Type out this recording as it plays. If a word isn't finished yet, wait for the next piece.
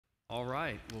All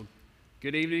right. Well,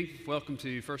 good evening. Welcome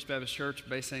to First Baptist Church,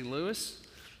 Bay St. Louis.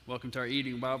 Welcome to our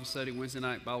evening Bible study, Wednesday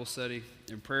night Bible study,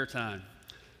 and prayer time.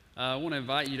 I want to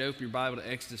invite you to open your Bible to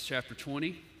Exodus chapter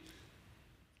 20.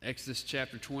 Exodus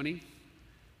chapter 20.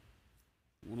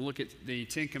 We'll look at the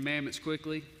Ten Commandments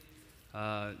quickly.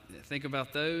 Think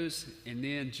about those, and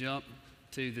then jump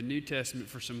to the New Testament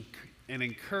for some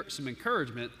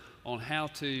encouragement on how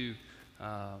to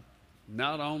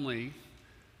not only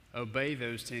obey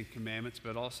those Ten Commandments,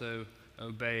 but also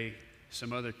obey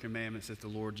some other commandments that the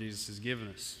Lord Jesus has given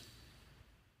us.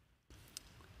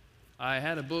 I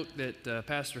had a book that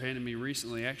Pastor handed me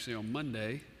recently, actually on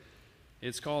Monday.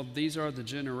 It's called These Are the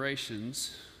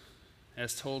Generations,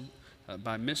 as told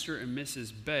by Mr. and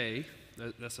Mrs. Bay.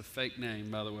 That's a fake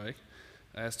name, by the way.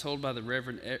 As told by the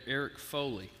Reverend Eric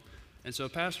Foley. And so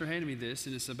Pastor handed me this,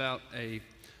 and it's about a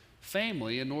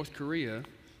family in North Korea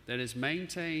that has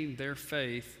maintained their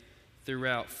faith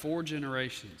throughout 4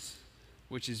 generations,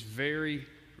 which is very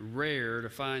rare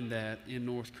to find that in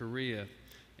North Korea.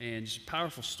 And just a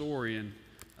powerful story. And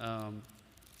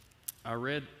I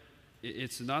read,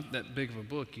 it's not that big of a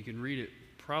book. You can read it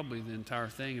probably the entire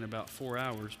thing in about 4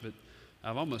 hours, but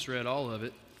I've almost read all of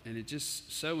it. And it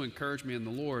just so encouraged me in the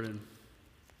Lord and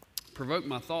provoked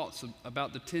my thoughts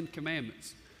about the Ten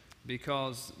Commandments.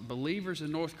 Because believers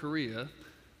in North Korea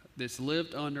that's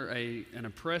lived under an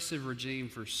oppressive regime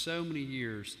for so many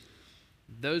years,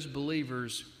 those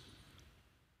believers,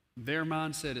 their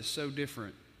mindset is so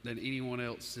different than anyone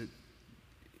else.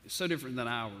 It's so different than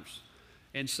ours.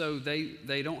 And so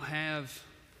they don't have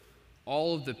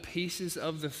all of the pieces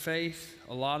of the faith,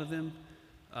 a lot of them,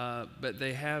 but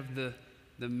they have the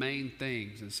main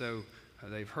things. And so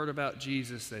they've heard about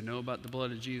Jesus. They know about the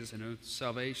blood of Jesus. They know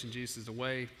salvation. Jesus is the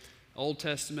way. Old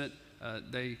Testament,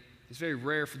 it's very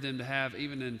rare for them to have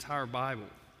even an entire Bible.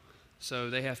 So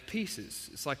they have pieces.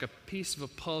 It's like a piece of a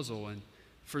puzzle. And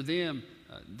for them,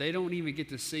 they don't even get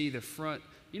to see the front.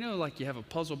 You know, like you have a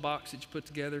puzzle box that you put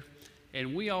together.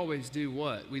 And we always do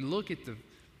what? We look at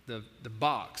the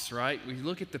box, right? We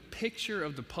look at the picture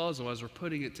of the puzzle as we're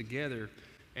putting it together.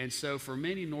 And so for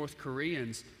many North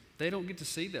Koreans, they don't get to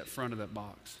see that front of that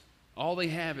box. All they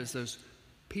have is those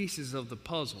pieces of the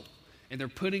puzzle. And they're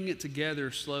putting it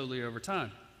together slowly over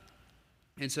time.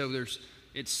 And so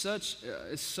it's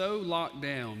so locked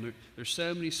down. There's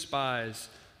so many spies.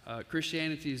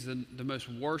 Christianity is the most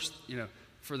worst,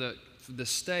 for the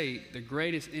state, the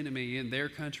greatest enemy in their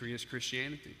country is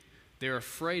Christianity. They're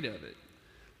afraid of it.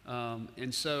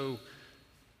 And so,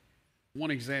 one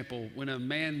example, when a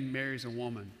man marries a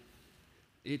woman,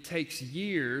 it takes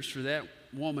years for that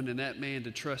woman and that man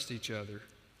to trust each other,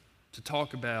 to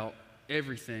talk about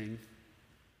everything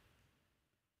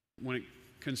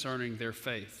concerning their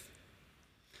faith.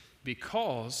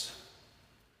 Because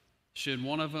should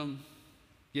one of them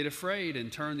get afraid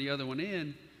and turn the other one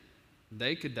in,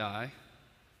 they could die,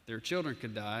 their children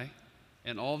could die,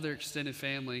 and all of their extended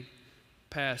family,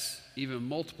 past even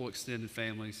multiple extended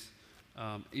families,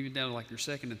 even down to like your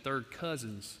second and third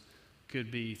cousins,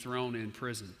 could be thrown in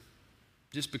prison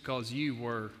just because you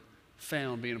were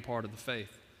found being a part of the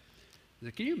faith.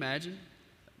 Now, can you imagine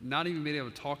not even being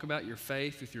able to talk about your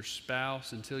faith with your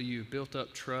spouse until you've built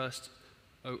up trust,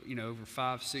 over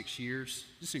 5-6 years?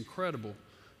 Just incredible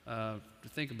to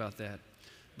think about that.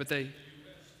 But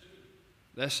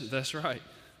that's right.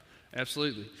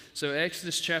 Absolutely. So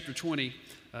Exodus chapter 20,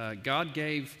 God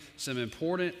gave some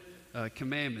important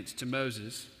commandments to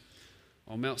Moses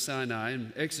on Mount Sinai.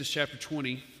 And Exodus chapter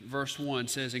 20, verse 1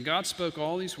 says, "And God spoke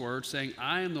all these words, saying,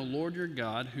 I am the Lord your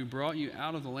God, who brought you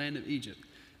out of the land of Egypt,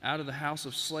 out of the house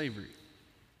of slavery.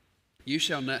 You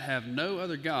shall not have no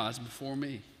other gods before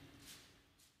me."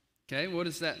 Okay, what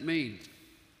does that mean?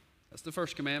 That's the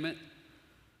first commandment.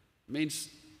 It means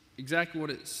exactly what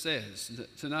it says,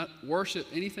 to not worship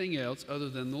anything else other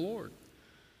than the Lord.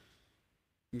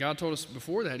 And God told us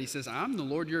before that, He says, I'm the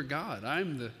Lord your God.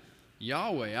 I'm the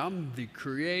Yahweh. I'm the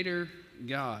Creator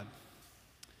God.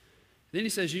 Then He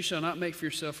says, you shall not make for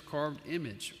yourself a carved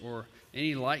image or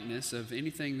any likeness of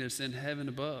anything that's in heaven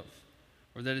above,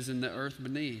 or that is in the earth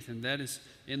beneath, and that is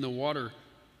in the water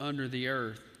under the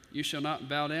earth. You shall not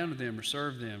bow down to them or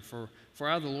serve them, for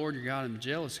I, the Lord your God, am a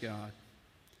jealous God.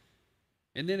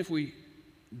 And then if we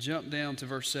jump down to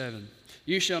verse 7,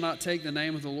 you shall not take the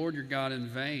name of the Lord your God in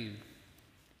vain.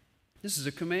 This is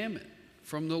a commandment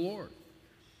from the Lord.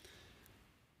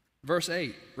 Verse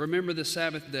 8, remember the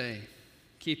Sabbath day,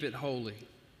 keep it holy.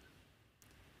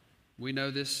 We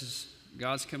know this is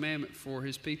God's commandment for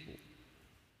His people.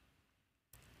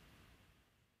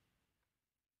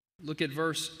 Look at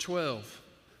verse 12.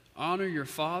 Honor your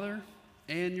father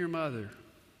and your mother.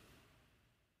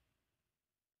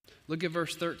 Look at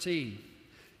verse 13.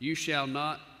 You shall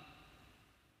not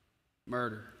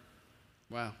murder.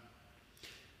 Wow.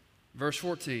 Verse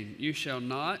 14. You shall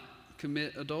not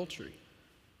commit adultery.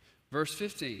 Verse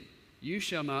 15. You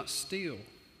shall not steal.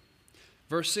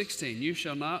 Verse 16. You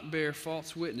shall not bear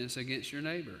false witness against your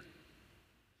neighbor.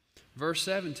 Verse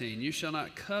 17. You shall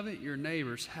not covet your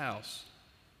neighbor's house.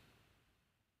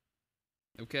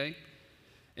 Okay?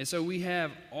 And so we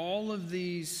have all of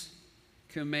these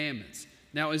commandments.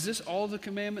 Now, is this all the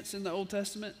commandments in the Old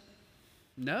Testament?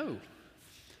 No.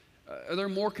 Are there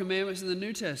more commandments in the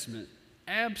New Testament?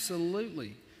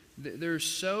 Absolutely. There's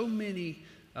so many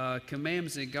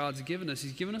commandments that God's given us.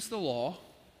 He's given us the law.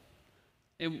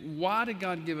 And why did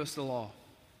God give us the law?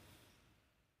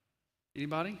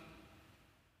 Anybody?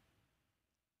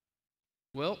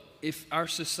 Well, if our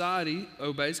society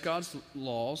obeys God's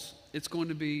laws, it's going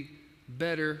to be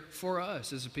better for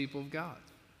us as a people of God,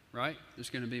 right? There's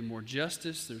going to be more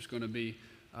justice. There's going to be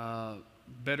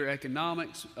better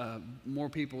economics. More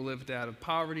people live out of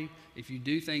poverty if you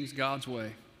do things God's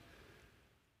way.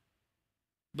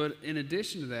 But in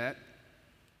addition to that,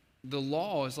 the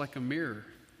law is like a mirror.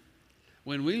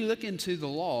 When we look into the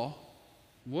law,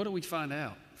 what do we find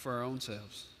out for our own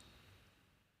selves?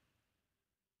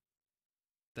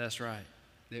 That's right.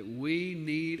 That we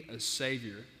need a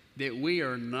Savior. That we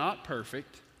are not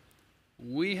perfect.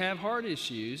 We have heart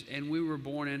issues, and we were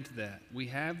born into that. We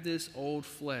have this old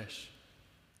flesh.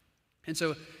 And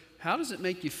so, how does it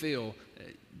make you feel?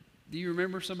 Do you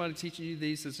remember somebody teaching you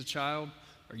these as a child?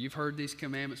 Or you've heard these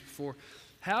commandments before?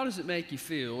 How does it make you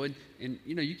feel? And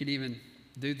you know, you can even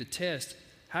do the test.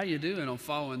 How you doing on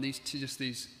following these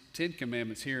 10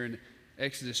 commandments here in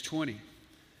Exodus 20?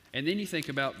 And then you think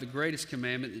about the greatest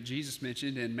commandment that Jesus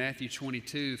mentioned in Matthew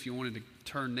 22. If you wanted to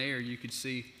turn there, you could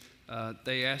see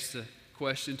they asked the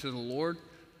question to the Lord,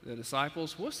 the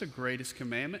disciples, what's the greatest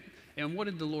commandment? And what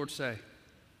did the Lord say?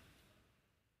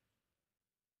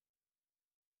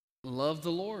 Love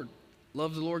the Lord.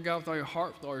 Love the Lord God with all your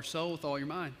heart, with all your soul, with all your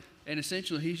mind. And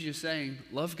essentially, he's just saying,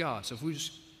 love God. So if we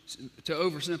just, to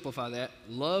oversimplify that,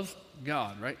 love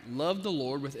God, right? Love the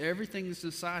Lord with everything that's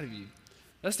inside of you.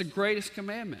 That's the greatest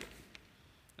commandment.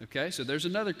 Okay, so there's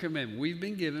another commandment we've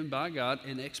been given by God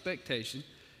in expectation.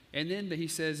 And then he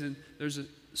says, and there's a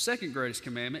second greatest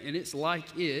commandment, and it's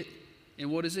like it. And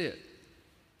what is it?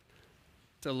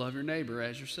 To love your neighbor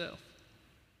as yourself.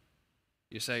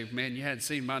 You say, man, you hadn't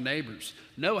seen my neighbors.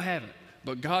 No, I haven't.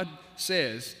 But God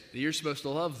says that you're supposed to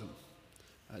love them.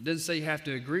 It doesn't say you have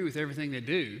to agree with everything they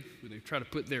do. When they try to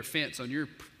put their fence on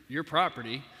your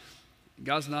property,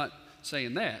 God's not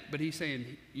saying that, but he's saying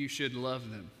you should love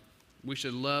them. We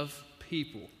should love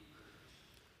people.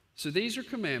 So these are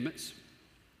commandments.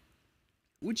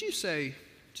 Would you say,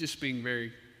 just being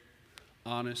very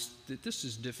honest, that this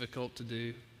is difficult to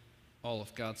do, all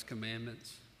of God's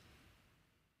commandments?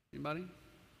 Anybody?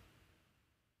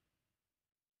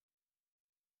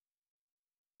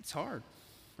 It's hard,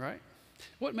 right?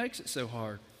 What makes it so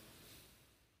hard?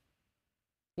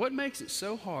 What makes it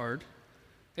so hard?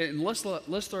 And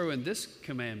let's throw in this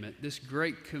commandment, this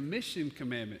Great Commission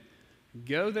commandment.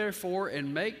 Go therefore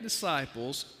and make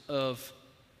disciples of,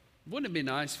 wouldn't it be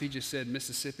nice if he just said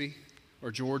Mississippi or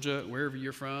Georgia, wherever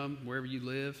you're from, wherever you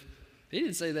live? He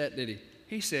didn't say that, did he?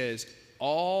 He says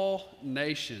all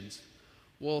nations.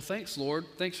 Well, thanks, Lord.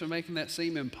 Thanks for making that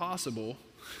seem impossible.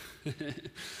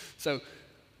 So,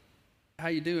 how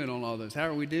you doing on all those? How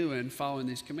are we doing following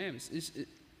these commandments?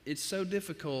 It's so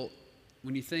difficult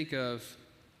when you think of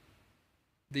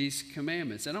these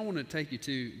commandments. And I want to take you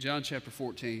to John chapter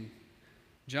 14.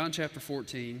 John chapter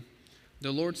 14,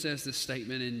 the Lord says this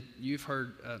statement, and you've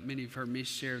heard, many have heard me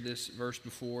share this verse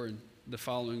before and the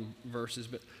following verses,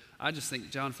 but I just think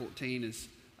John 14 is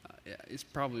it's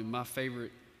probably my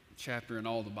favorite chapter in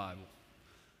all the Bible.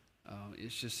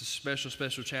 It's just a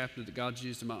special chapter that God's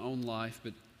used in my own life.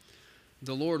 But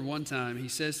the Lord, one time, he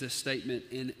says this statement,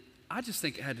 and I just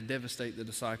think it had to devastate the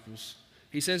disciples.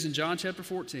 He says in John chapter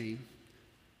 14,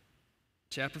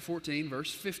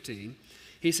 verse 15,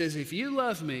 he says, if you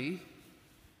love me,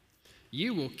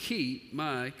 you will keep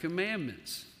my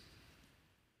commandments.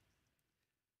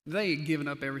 They had given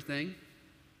up everything.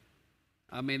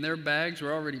 I mean, their bags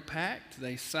were already packed.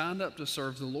 They signed up to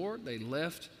serve the Lord. They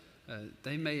left.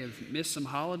 They may have missed some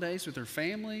holidays with their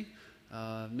family.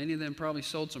 Many of them probably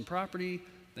sold some property.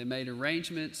 They made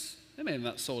arrangements. They may have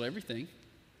not sold everything.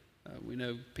 We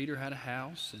know Peter had a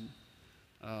house,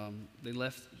 and they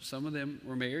left. Some of them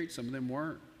were married. Some of them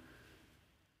weren't.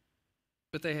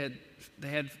 But they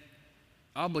had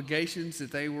obligations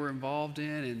that they were involved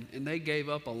in, and they gave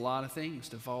up a lot of things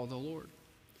to follow the Lord.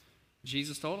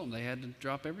 Jesus told them they had to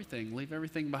drop everything, leave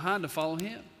everything behind to follow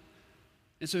him.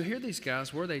 And so here these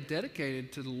guys were, they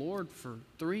dedicated to the Lord for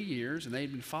 3 years, and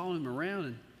they'd been following him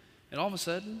around, and all of a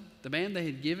sudden, the man they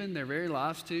had given their very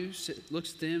lives to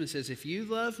looks at them and says, if you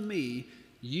love me,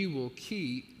 you will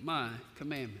keep my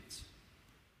commandments.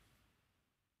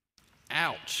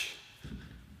 Ouch.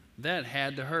 That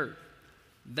had to hurt.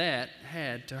 That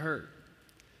had to hurt.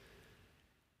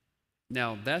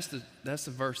 Now, that's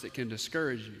the verse that can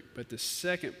discourage you. But the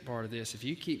second part of this, if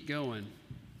you keep going,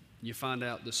 you find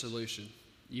out the solution.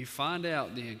 You find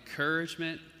out the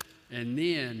encouragement, and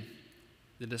then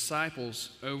the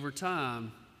disciples, over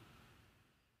time,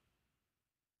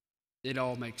 it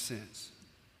all makes sense.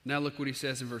 Now look what he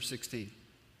says in verse 16.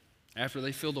 After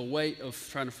they feel the weight of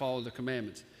trying to follow the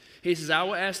commandments. He says, I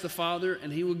will ask the Father,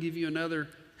 and he will give you another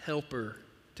helper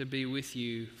to be with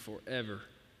you forever.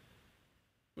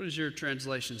 What does your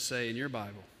translation say in your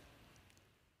Bible?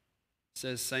 It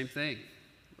says the same thing,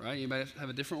 right? Anybody have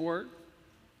a different word?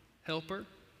 Helper?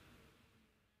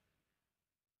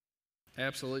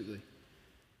 Absolutely.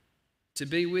 To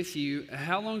be with you.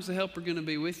 How long is the helper going to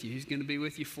be with you? He's going to be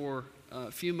with you for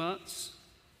a few months,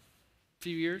 a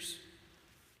few years,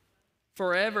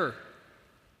 forever.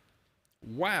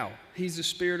 Wow, he's the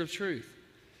Spirit of truth.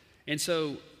 And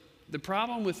so the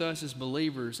problem with us as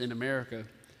believers in America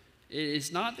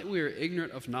is not that we are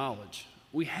ignorant of knowledge.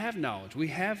 We have knowledge. We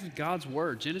have God's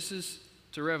Word, Genesis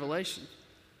to Revelation.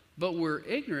 But we're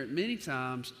ignorant many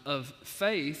times of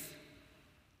faith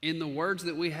in the words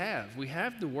that we have. We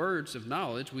have the words of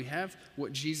knowledge. We have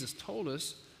what Jesus told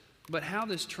us. But how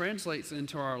this translates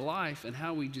into our life and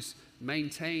how we just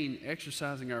maintain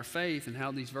exercising our faith and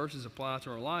how these verses apply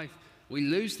to our life, we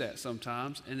lose that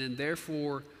sometimes. And then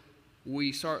therefore,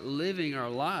 we start living our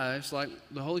lives like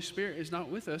the Holy Spirit is not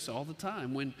with us all the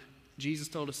time when Jesus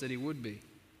told us that he would be.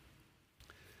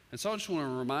 And so I just want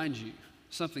to remind you,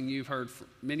 something you've heard,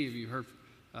 many of you heard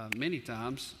many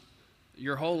times,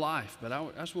 your whole life. But I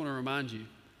just want to remind you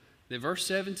that verse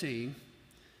 17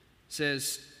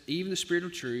 says, even the Spirit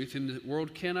of truth, whom the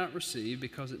world cannot receive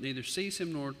because it neither sees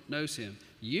him nor knows him.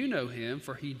 You know him,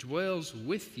 for he dwells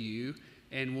with you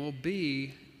and will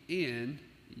be in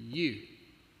you.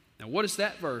 Now, what does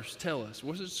that verse tell us?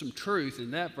 What is some truth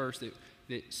in that verse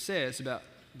that says about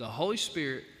the Holy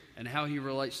Spirit and how he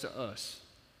relates to us?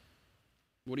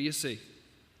 What do you see?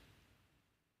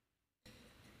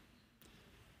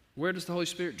 Where does the Holy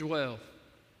Spirit dwell?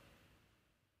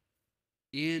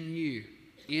 In you,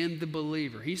 in the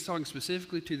believer. He's talking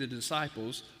specifically to the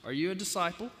disciples. Are you a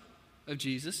disciple of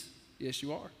Jesus? Yes,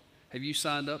 you are. Have you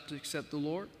signed up to accept the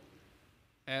Lord?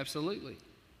 Absolutely.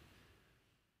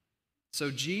 So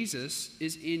Jesus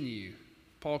is in you.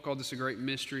 Paul called this a great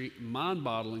mystery,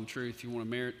 mind-boggling truth, if you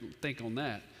want to think on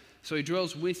that. So he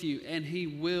dwells with you, and he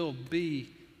will be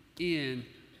in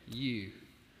you.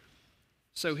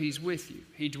 So he's with you.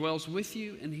 He dwells with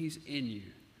you, and he's in you.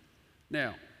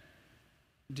 Now,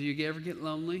 do you ever get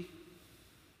lonely?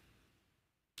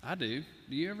 I do.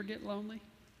 Do you ever get lonely?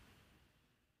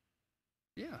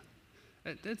 Yeah.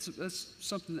 That's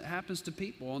something that happens to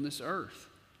people on this earth.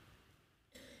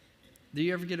 Do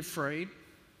you ever get afraid?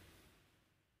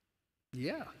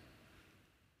 Yeah.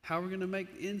 How are we going to make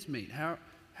ends meet?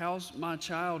 How's my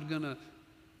child going to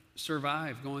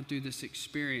survive going through this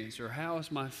experience? Or how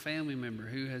is my family member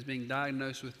who has been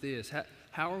diagnosed with this?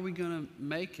 How are we going to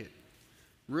make it?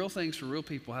 Real things for real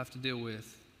people have to deal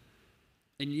with.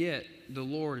 And yet, the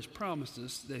Lord has promised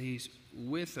us that he's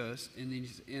with us and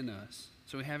he's in us.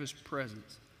 So we have his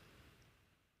presence.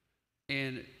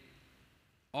 And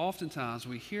oftentimes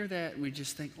we hear that and we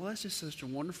just think, well, that's just such a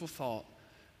wonderful thought.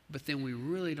 But then we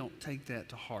really don't take that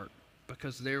to heart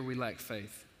because there we lack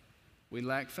faith. We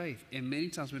lack faith. And many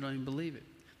times we don't even believe it.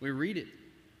 We read it,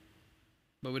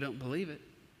 but we don't believe it.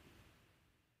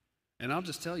 And I'll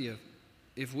just tell you,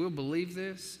 if we'll believe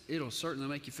this, it'll certainly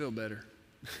make you feel better.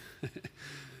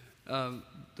 The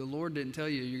Lord didn't tell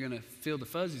you you're going to feel the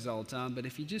fuzzies all the time, but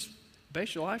if you just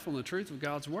base your life on the truth of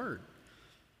God's Word,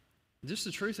 just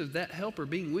the truth of that helper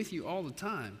being with you all the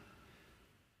time.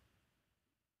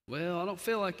 Well, I don't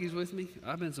feel like he's with me.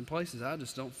 I've been some places I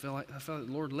just don't feel like the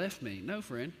Lord left me. No,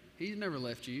 friend, he's never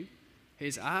left you.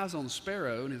 His eyes on the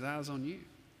sparrow and his eyes on you.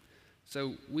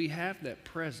 So we have that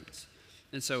presence.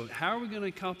 And so how are we going to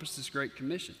accomplish this great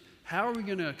commission? How are we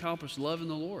going to accomplish loving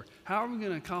the Lord? How are we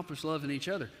going to accomplish loving each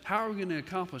other? How are we going to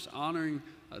accomplish honoring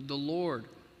the Lord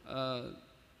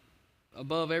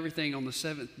above everything on the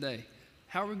seventh day?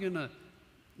 How are we going to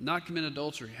not commit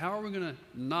adultery? How are we going to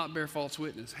not bear false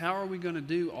witness? How are we going to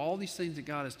do all these things that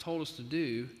God has told us to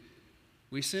do?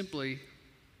 We simply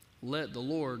let the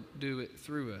Lord do it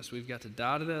through us. We've got to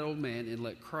die to that old man and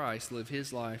let Christ live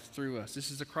his life through us.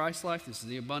 This is the Christ life. This is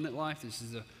the abundant life. This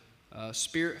is the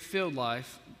spirit-filled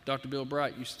life Dr. Bill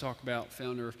Bright used to talk about,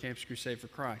 founder of Campus Crusade for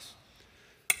Christ.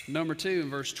 Number 2, in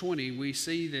verse 20, we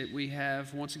see that we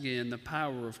have, once again, the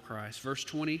power of Christ. Verse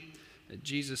 20,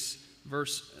 Jesus,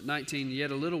 verse 19,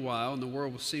 yet a little while, and the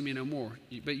world will see me no more,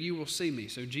 but you will see me.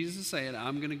 So Jesus is saying,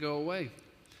 I'm going to go away.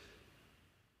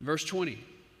 Verse 20,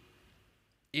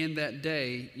 in that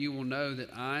day you will know that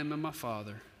I am in my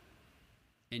Father,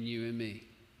 and you in me,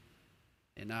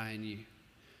 and I in you.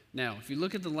 Now, if you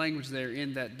look at the language there,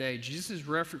 in that day, Jesus is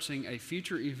referencing a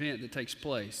future event that takes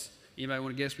place. Anybody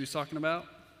want to guess what he's talking about?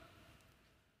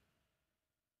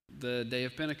 The day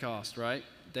of Pentecost, right?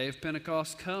 Day of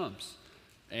Pentecost comes,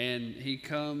 and he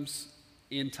comes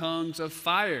in tongues of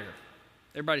fire.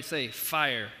 Everybody say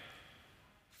fire.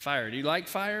 Fire. Do you like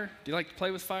fire? Do you like to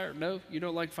play with fire? No, you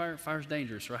don't like fire? Fire's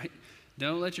dangerous, right?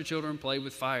 Don't let your children play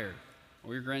with fire,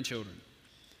 or your grandchildren.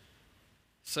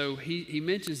 So he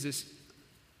mentions this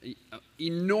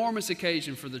enormous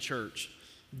occasion for the church.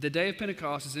 The day of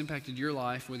Pentecost has impacted your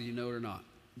life, whether you know it or not.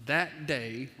 That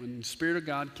day, when the Spirit of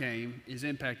God came, has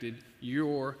impacted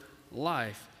your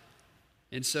life.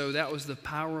 And so that was the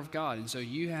power of God. And so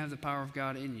you have the power of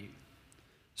God in you.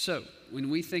 So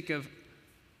when we think of,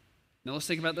 now let's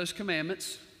think about those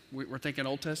commandments. We're thinking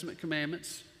Old Testament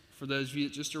commandments. For those of you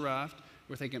that just arrived,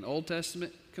 we're thinking Old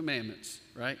Testament commandments,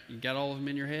 right? You got all of them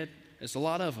in your head? It's a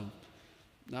lot of them.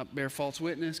 Not bear false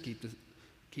witness,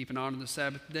 keep an honor the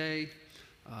Sabbath day,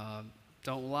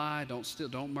 don't lie, don't steal,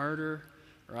 don't murder,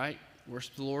 right?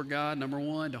 Worship the Lord God, number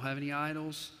 1, don't have any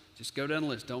idols. Just go down the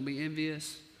list, don't be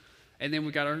envious. And then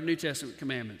we got our New Testament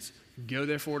commandments. Go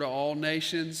therefore to all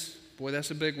nations. Boy,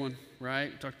 that's a big one,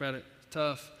 right? We talked about it,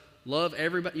 tough. Love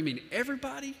everybody. You mean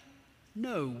everybody?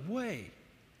 No way.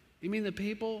 You mean the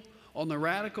people on the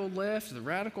radical left, the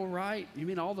radical right? You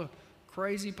mean all the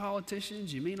crazy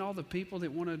politicians? You mean all the people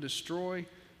that want to destroy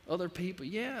other people?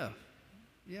 Yeah,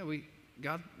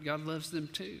 God loves them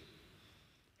too.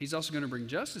 He's also going to bring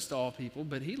justice to all people,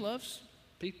 but he loves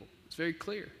people. It's very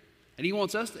clear. And he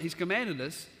wants us, he's commanded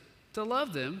us to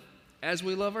love them as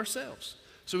we love ourselves.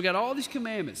 So we got all these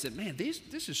commandments that, man,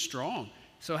 this is strong.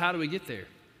 So how do we get there?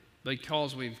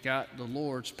 Because we've got the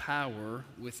Lord's power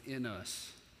within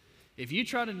us. If you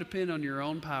try to depend on your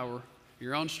own power,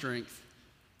 your own strength,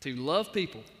 to love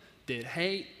people that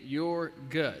hate your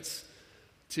guts,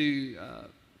 to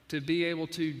be able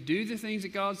to do the things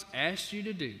that God's asked you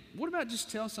to do. What about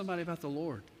just telling somebody about the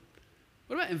Lord?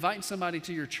 What about inviting somebody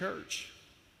to your church?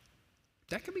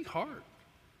 That can be hard.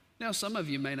 Now, some of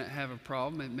you may not have a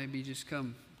problem. It may be just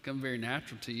come very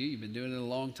natural to you. You've been doing it a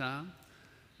long time.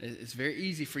 It's very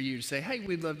easy for you to say, hey,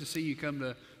 we'd love to see you come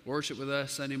to worship with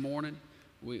us Sunday morning.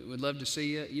 We'd love to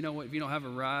see you. You know what? If you don't have a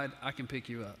ride, I can pick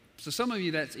you up. So some of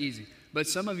you, that's easy. But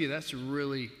some of you, that's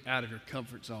really out of your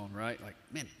comfort zone, right? Like,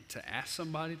 man, to ask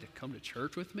somebody to come to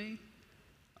church with me?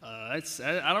 I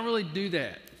don't really do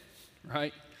that,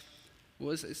 right?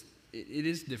 Well, it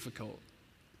is difficult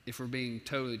if we're being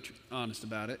totally honest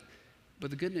about it.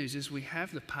 But the good news is we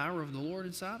have the power of the Lord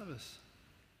inside of us.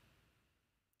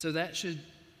 So that should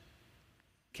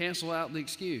cancel out the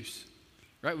excuse,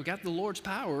 right? We got the Lord's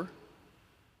power.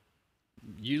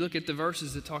 You look at the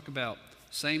verses that talk about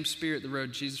same Spirit that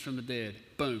rose Jesus from the dead.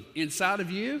 Boom. Inside of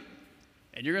you,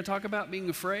 and you're going to talk about being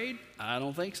afraid? I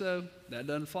don't think so. That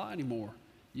doesn't fly anymore.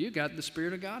 You got the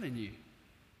Spirit of God in you.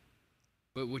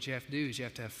 But what you have to do is you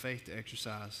have to have faith to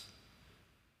exercise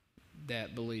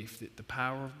that belief that the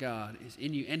power of God is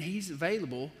in you, and He's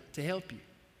available to help you.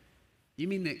 You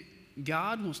mean that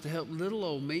God wants to help little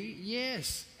old me?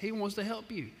 Yes, He wants to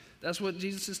help you. That's what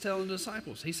Jesus is telling the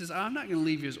disciples. He says, I'm not going to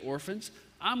leave you as orphans.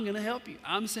 I'm going to help you.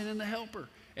 I'm sending the helper.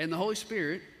 And the Holy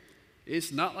Spirit,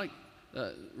 it's not like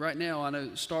right now, I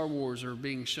know Star Wars are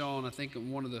being shown, I think,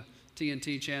 on one of the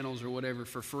TNT channels or whatever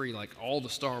for free, like all the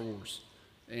Star Wars.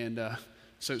 And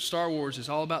so Star Wars is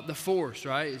all about the Force,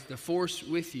 right? It's the Force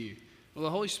with you. Well, the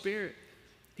Holy Spirit,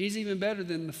 He's even better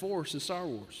than the Force in Star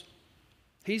Wars.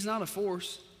 He's not a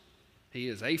force. He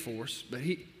is a force, but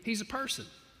He's a person,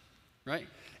 right?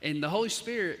 And the Holy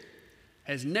Spirit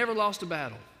has never lost a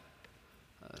battle.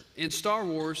 In Star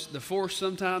Wars, the Force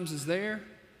sometimes is there,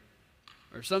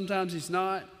 or sometimes He's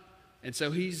not. And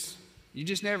so you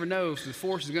just never know if the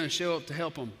Force is going to show up to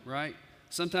help them, right?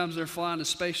 Sometimes they're flying a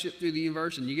spaceship through the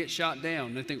universe and you get shot down.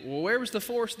 And they think, well, where was the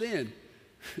Force then?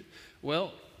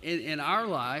 Well, in our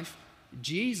life,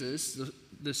 Jesus,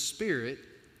 the Spirit,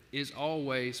 is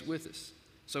always with us.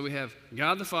 So we have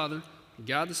God the Father,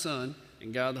 God the Son,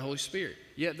 and God the Holy Spirit.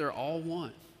 Yet they're all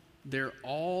one. They're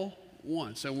all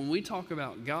one. So when we talk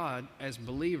about God as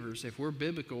believers, if we're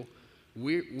biblical,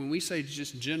 when we say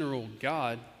just general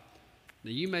God,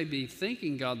 now you may be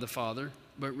thinking God the Father,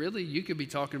 but really you could be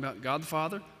talking about God the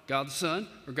Father, God the Son,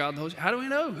 or God the Holy Spirit. How do we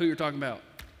know who you're talking about?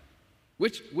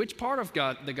 Which part of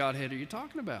God, the Godhead, are you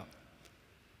talking about?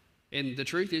 And the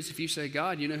truth is, if you say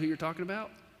God, you know who you're talking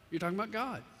about? You're talking about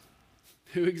God,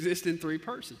 who exists in three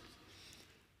persons.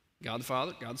 God the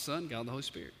Father, God the Son, God the Holy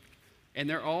Spirit. And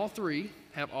they're all three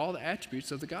have all the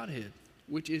attributes of the Godhead,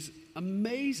 which is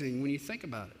amazing when you think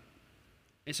about it.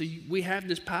 And so we have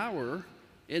this power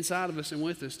inside of us and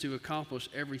with us to accomplish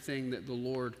everything that the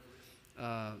Lord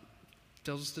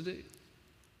tells us to do.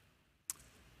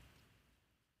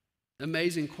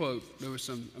 Amazing quote. There were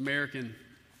some American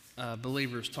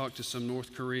believers talked to some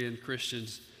North Korean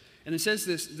Christians. And it says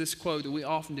this quote that we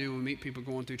often do when we meet people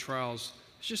going through trials.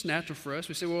 It's just natural for us.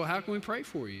 We say, well, how can we pray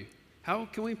for you? How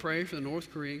can we pray for the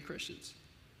North Korean Christians?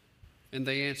 And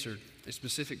they answered, a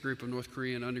specific group of North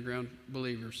Korean underground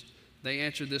believers. They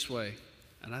answered this way,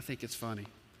 and I think it's funny.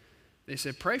 They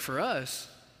said, pray for us.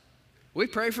 We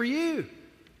pray for you.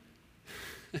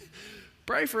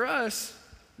 Pray for us.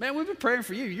 Man, we've been praying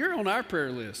for you. You're on our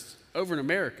prayer list over in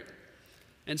America.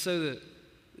 And so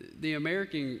the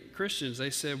American Christians, they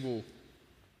said, well,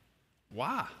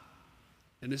 why?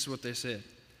 And this is what they said.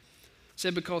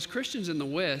 Said, because Christians in the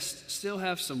West still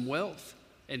have some wealth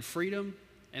and freedom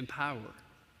and power.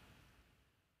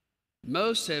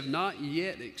 Most have not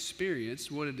yet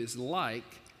experienced what it is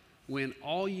like when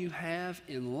all you have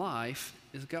in life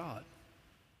is God.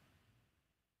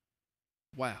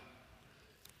 Wow.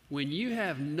 When you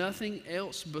have nothing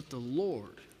else but the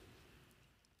Lord,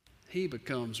 He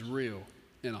becomes real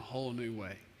in a whole new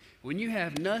way. When you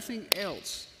have nothing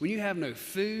else, when you have no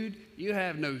food, you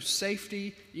have no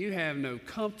safety, you have no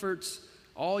comforts,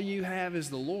 all you have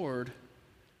is the Lord,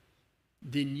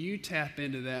 then you tap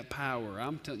into that power.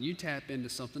 I'm telling you, tap into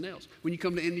something else. When you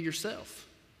come to the end of yourself,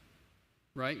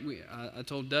 right? I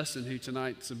told Dustin, who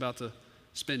tonight's about to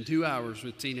spend 2 hours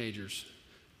with teenagers,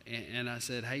 and I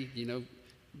said, hey,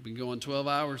 been going 12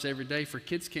 hours every day for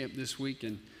kids camp this week,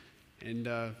 and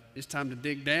it's time to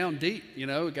dig down deep,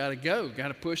 got to go, got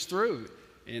to push through.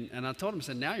 And I told him, I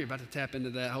said, now you're about to tap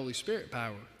into that Holy Spirit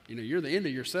power. You're the end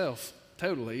of yourself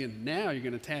totally, and now you're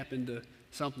going to tap into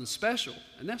something special.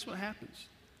 And that's what happens.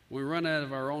 When we run out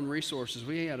of our own resources,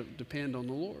 we got to depend on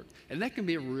the Lord. And that can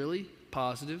be a really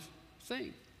positive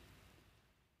thing.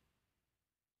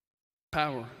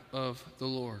 Power of the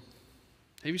Lord.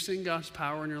 Have you seen God's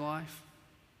power in your life?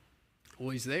 Well,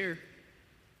 He's there.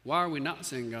 Why are we not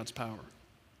seeing God's power?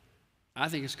 I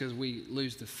think it's because we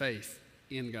lose the faith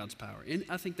in God's power. And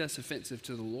I think that's offensive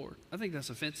to the Lord. I think that's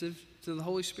offensive to the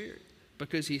Holy Spirit.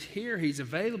 Because He's here, He's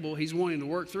available, He's wanting to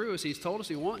work through us, He's told us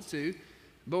He wants to,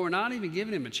 but we're not even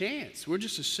giving Him a chance. We're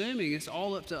just assuming it's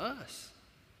all up to us,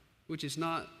 which is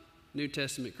not New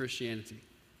Testament Christianity.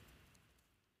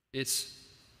 It's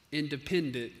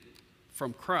independent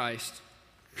from Christ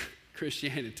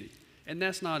Christianity. And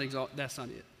that's not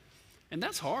it. And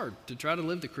that's hard, to try to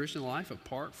live the Christian life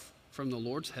apart from the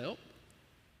Lord's help.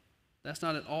 That's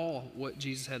not at all what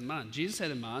Jesus had in mind. Jesus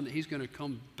had in mind that He's going to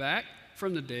come back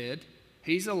from the dead.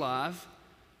 He's alive.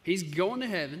 He's going to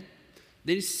heaven.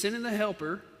 Then He's sending the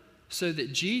helper so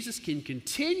that Jesus can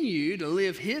continue to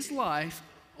live His life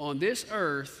on this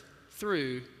earth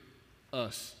through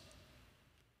us.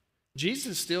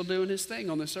 Jesus is still doing His thing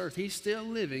on this earth. He's still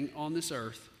living on this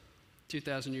earth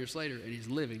 2,000 years later, and He's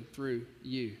living through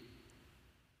you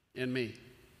and me.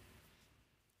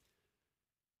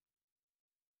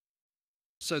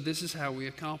 So this is how we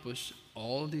accomplish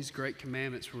all of these great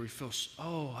commandments where we feel,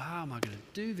 how am I going to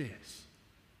do this?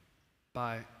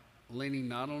 By leaning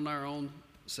not on our own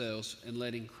selves and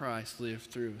letting Christ live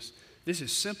through us. This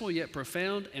is simple yet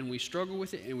profound, and we struggle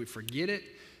with it and we forget it.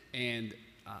 And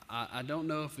I don't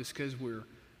know if it's because we're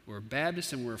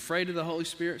Baptists and we're afraid of the Holy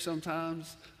Spirit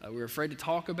sometimes. We're afraid to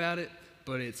talk about it,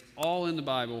 but it's all in the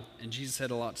Bible, and Jesus had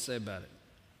a lot to say about it.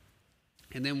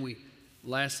 And then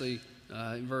lastly,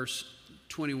 in verse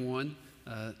 21,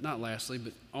 not lastly,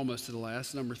 but almost to the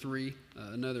last, number 3,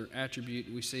 another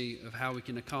attribute we see of how we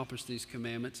can accomplish these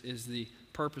commandments is the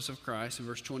purpose of Christ in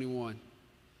verse 21.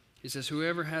 He says,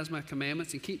 whoever has my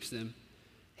commandments and keeps them,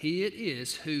 he it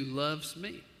is who loves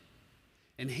me.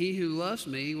 And he who loves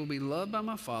me will be loved by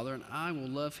my Father, and I will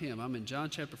love him. I'm in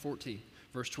John chapter 14,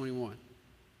 verse 21.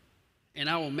 And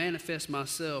I will manifest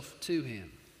myself to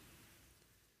him.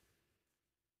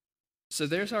 So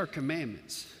there's our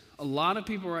commandments. A lot of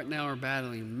people right now are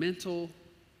battling mental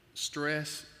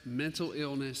stress, mental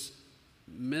illness,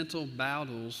 mental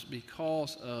battles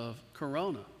because of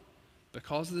Corona,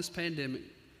 because of this pandemic,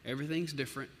 Everything's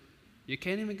different. You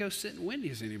can't even go sit in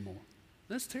Wendy's anymore.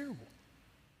 That's terrible.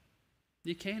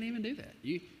 You can't even do that.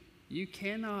 You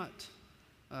cannot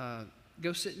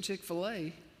go sit in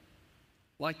Chick-fil-A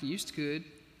like you used to could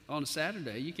on a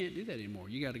Saturday. You can't do that anymore.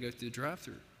 You got to go through the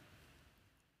drive-thru.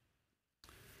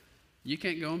 You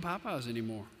can't go in Popeyes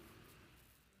anymore.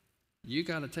 You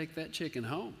got to take that chicken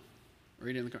home or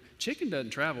eat it in the car. Chicken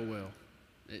doesn't travel well.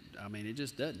 It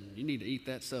just doesn't. You need to eat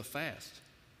that stuff fast,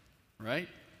 right?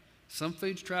 Some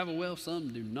foods travel well,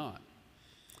 some do not.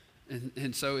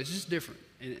 And so it's just different.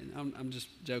 And I'm just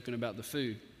joking about the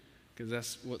food because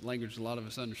that's what language a lot of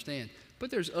us understand. But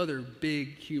there's other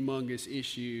big, humongous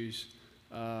issues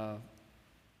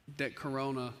that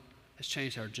Corona has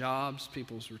changed our jobs.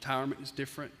 People's retirement is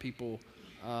different.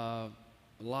 A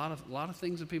lot of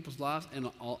things in people's lives, and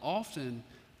often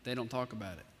they don't talk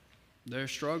about it. They're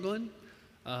struggling,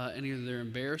 and either they're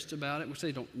embarrassed about it, which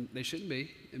they shouldn't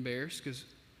be embarrassed, because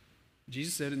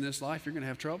Jesus said in this life you're going to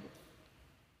have trouble.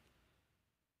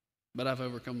 But I've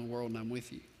overcome the world and I'm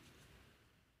with you.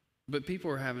 But people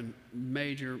are having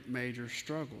major, major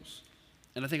struggles.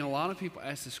 And I think a lot of people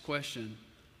ask this question,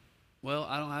 well,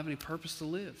 I don't have any purpose to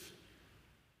live.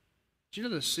 Do you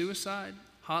know the suicide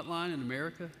hotline in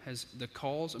America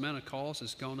amount of calls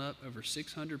has gone up over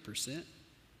 600%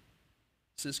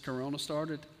 since Corona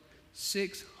started?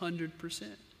 600%.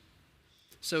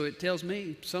 So it tells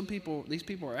me these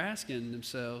people are asking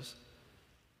themselves,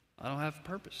 I don't have a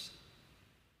purpose.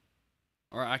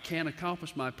 Or I can't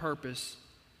accomplish my purpose,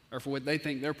 or for what they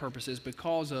think their purpose is,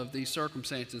 because of these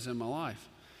circumstances in my life.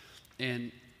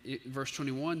 And verse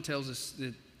 21 tells us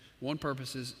that one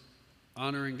purpose is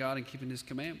honoring God and keeping His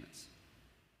commandments.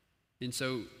 And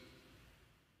so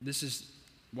this is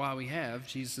why we have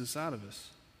Jesus inside of us.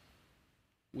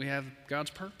 We have God's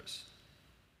purpose.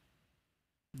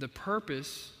 The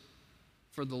purpose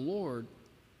for the Lord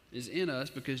is in us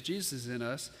because Jesus is in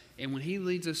us. And when He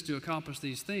leads us to accomplish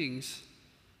these things,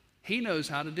 He knows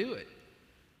how to do it.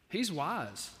 He's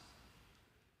wise.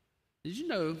 Did you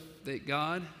know that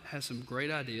God has some great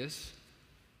ideas?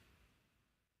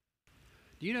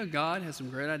 Do you know God has some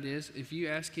great ideas? If you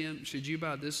ask Him, should you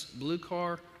buy this blue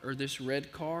car or this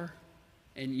red car?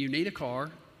 And you need a car,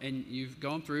 and you've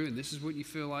gone through, and this is what you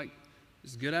feel like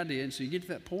is a good idea. And so you get to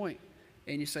that point,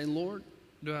 and you say, Lord,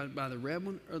 do I buy the red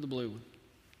one or the blue one?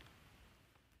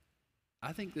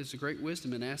 I think there's a great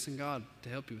wisdom in asking God to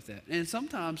help you with that. And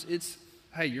sometimes it's,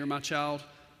 hey, you're my child,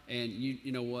 and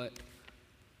you know what?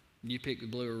 You pick the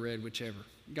blue or red, whichever.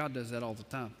 God does that all the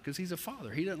time because He's a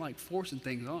father. He doesn't like forcing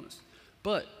things on us.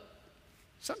 But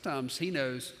sometimes He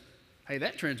knows, hey,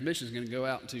 that transmission is going to go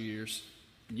out in 2 years,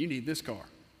 and you need this car.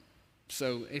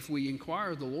 So if we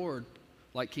inquire of the Lord,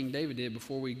 like King David did,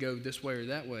 before we go this way or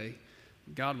that way,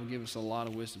 God will give us a lot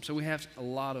of wisdom. So we have a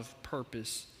lot of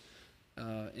purpose,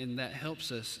 and that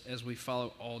helps us as we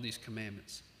follow all these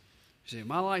commandments. You say,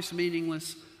 my life's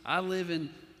meaningless. I live in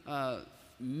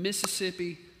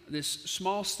Mississippi, this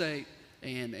small state,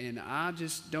 and I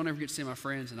just don't ever get to see my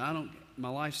friends, and my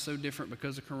life's so different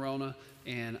because of Corona,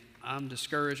 and I'm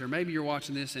discouraged. Or maybe you're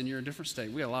watching this and you're in a different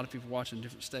state. We got a lot of people watching in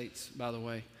different states, by the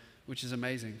way, which is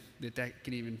amazing that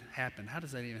can even happen. How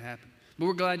does that even happen? But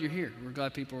we're glad you're here. We're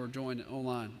glad people are joining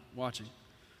online, watching.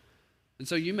 And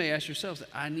so you may ask yourselves,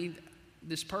 I need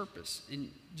this purpose.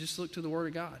 And just look to the Word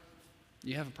of God.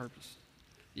 You have a purpose.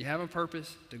 You have a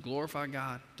purpose to glorify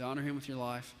God, to honor Him with your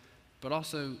life. But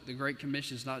also, the Great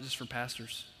Commission is not just for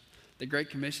pastors. The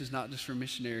Great Commission is not just for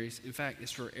missionaries. In fact,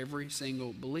 it's for every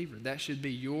single believer. That should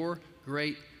be your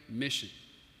great mission.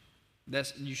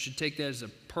 You should take that as a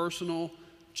personal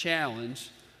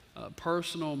challenge,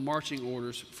 personal marching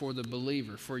orders for the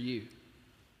believer, for you.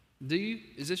 Do you?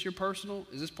 Is this your personal?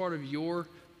 Is this part of your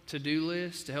to-do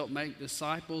list to help make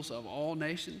disciples of all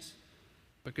nations?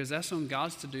 Because that's on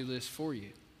God's to-do list for you.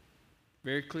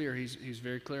 Very clear. He's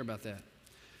very clear about that.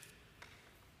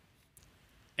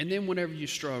 And then whenever you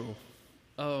struggle,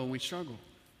 we struggle.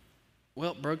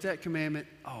 Well, broke that commandment.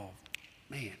 Oh,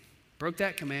 man. Broke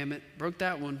that commandment. Broke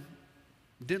that one.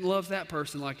 Didn't love that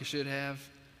person like I should have.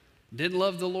 Didn't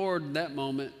love the Lord in that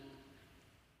moment.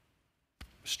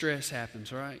 Stress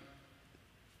happens, right?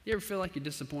 You ever feel like you're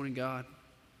disappointing God?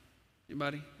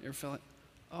 Anybody ever feel like,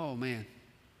 oh man,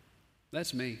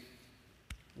 that's me.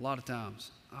 A lot of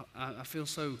times. I feel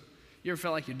so, you ever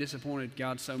felt like you disappointed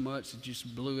God so much that you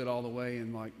just blew it all the way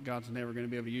and like God's never going to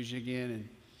be able to use you again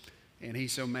and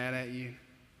He's so mad at you?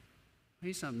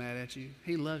 He's not mad at you.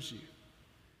 He loves you.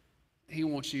 He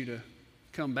wants you to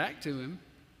come back to Him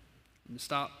and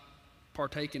stop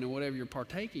partaking in whatever you're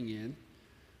partaking in.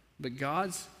 But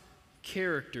God's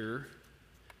character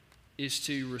is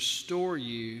to restore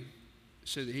you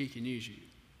so that he can use you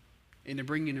and to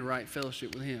bring you into right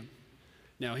fellowship with him.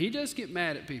 Now, he does get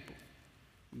mad at people.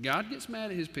 God gets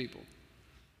mad at his people.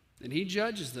 And he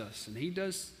judges us. And he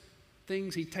does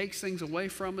things, he takes things away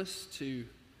from us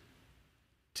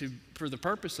for the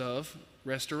purpose of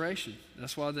restoration.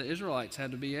 That's why the Israelites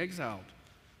had to be exiled.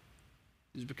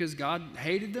 Is it because God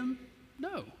hated them?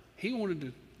 No. He wanted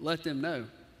to let them know,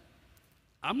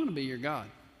 I'm going to be your God.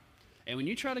 And when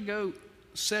you try to go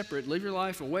separate, live your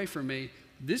life away from me,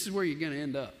 this is where you're going to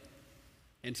end up.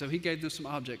 And so he gave them some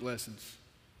object lessons.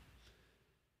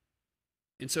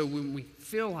 And so when we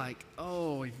feel like,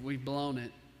 oh, we've blown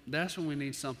it, that's when we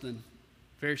need something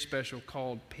very special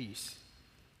called peace.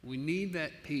 We need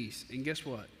that peace. And guess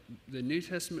what? The New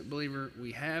Testament believer,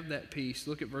 we have that peace.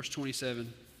 Look at verse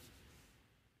 27.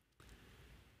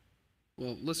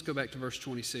 Well, let's go back to verse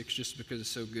 26 just because it's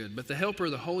so good. But the Helper,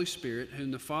 the Holy Spirit, whom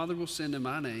the Father will send in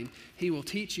my name, he will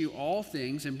teach you all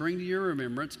things and bring to your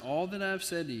remembrance all that I have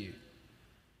said to you.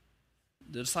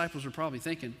 The disciples were probably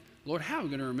thinking, Lord, how are we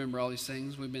going to remember all these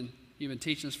things? You've been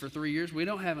teaching us for 3 years. We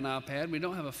don't have an iPad. We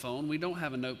don't have a phone. We don't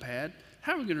have a notepad.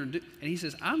 How are we going to do? And he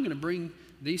says, I'm going to bring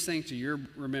these things to your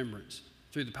remembrance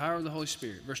through the power of the Holy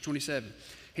Spirit. Verse 27.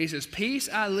 He says, peace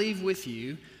I leave with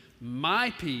you,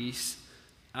 my peace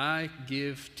I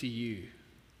give to you.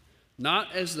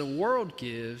 Not as the world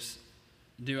gives,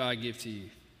 do I give to you.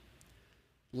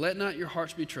 Let not your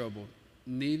hearts be troubled,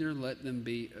 neither let them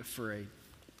be afraid.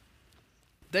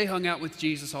 They hung out with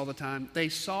Jesus all the time. They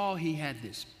saw he had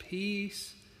this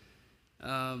peace.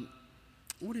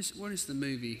 What is the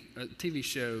movie, TV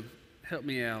show? Help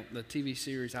me out. The TV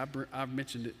series, I've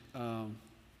mentioned it.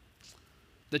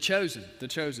 The Chosen.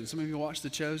 Some of you watch The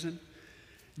Chosen?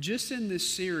 Just in this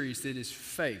series that is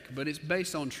fake, but it's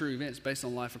based on true events, based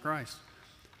on the life of Christ,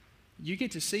 you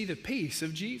get to see the peace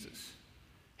of Jesus.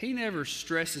 He never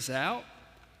stresses out.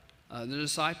 The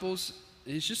disciples,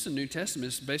 it's just the New Testament.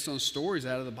 It's based on stories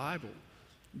out of the Bible.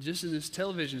 Just in this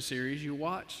television series you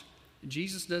watch,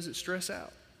 Jesus doesn't stress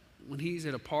out. When he's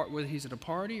at whether he's at a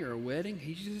party or a wedding,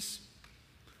 he's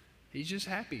just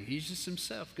happy. He's just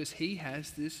himself because he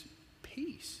has this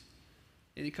peace.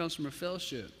 And it comes from a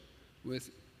fellowship with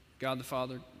God the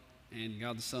Father and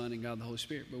God the Son and God the Holy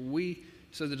Spirit.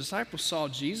 So the disciples saw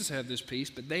Jesus have this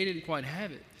peace, but they didn't quite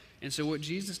have it. And so what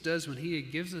Jesus does when he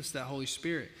gives us that Holy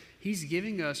Spirit, he's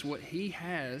giving us what he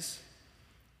has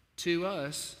to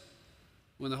us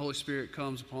when the Holy Spirit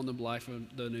comes upon the life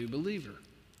of the new believer.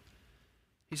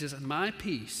 He says, my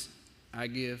peace I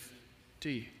give to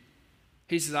you.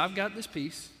 He says, I've got this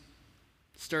peace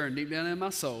stirring deep down in my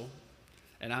soul,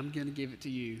 and I'm going to give it to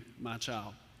you, my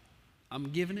child.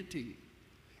 I'm giving it to you.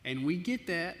 And we get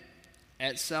that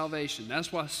at salvation.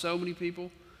 That's why so many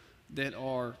people that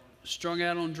are strung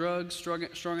out on drugs,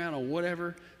 strung out on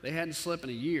whatever, they hadn't slept in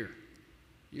a year.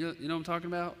 You know what I'm talking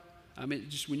about? I mean,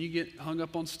 just when you get hung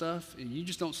up on stuff and you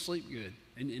just don't sleep good.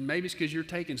 And maybe it's because you're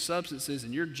taking substances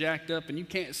and you're jacked up and you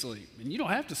can't sleep. And you don't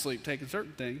have to sleep taking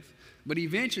certain things. But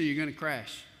eventually you're going to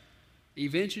crash.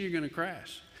 Eventually you're going to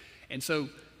crash. And so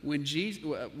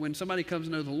when somebody comes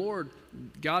to know the Lord,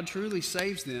 God truly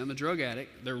saves them, a drug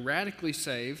addict. They're radically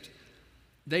saved.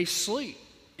 They sleep.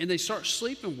 And they start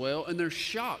sleeping well, and they're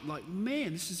shocked. Like,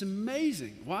 man, this is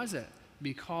amazing. Why is that?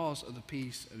 Because of the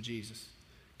peace of Jesus.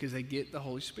 Because they get the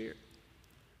Holy Spirit.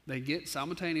 They get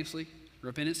simultaneously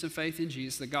repentance and faith in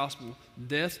Jesus, the gospel,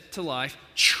 death to life.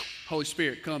 Holy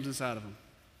Spirit comes inside of them.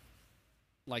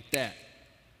 Like that.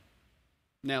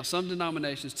 Now, some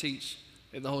denominations teach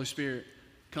that the Holy Spirit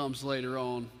comes later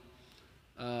on,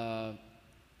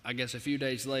 I guess a few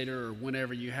days later or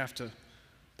whenever you have to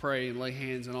pray and lay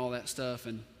hands and all that stuff.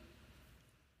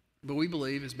 But we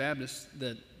believe as Baptists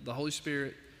that the Holy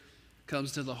Spirit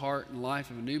comes to the heart and life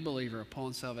of a new believer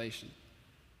upon salvation.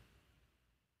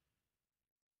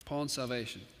 Upon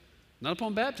salvation. Not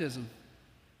upon baptism,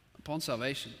 upon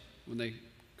salvation, when they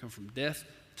come from death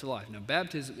to life. Now,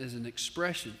 baptism is an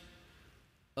expression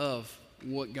of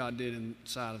what God did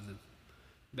inside of them.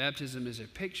 Baptism is a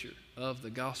picture of the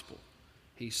gospel.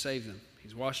 He saved them.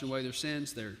 He's washing away their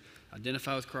sins. They're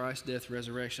identified with Christ, death,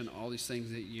 resurrection, all these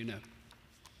things that you know.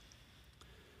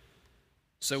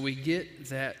 So we get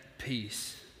that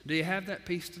peace. Do you have that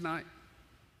peace tonight?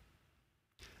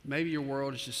 Maybe your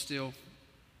world is just still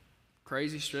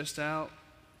crazy, stressed out,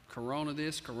 corona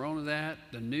this, corona that,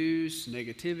 the news,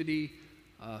 negativity,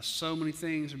 so many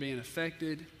things are being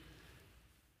affected.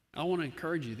 I want to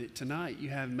encourage you that tonight you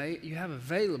have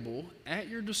available at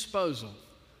your disposal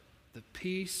the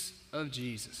peace of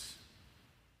Jesus.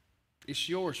 It's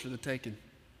yours for the taking.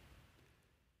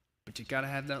 But you got to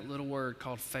have that little word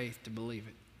called faith to believe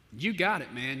it. You got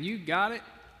it, man. You got it.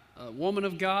 woman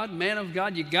of God, man of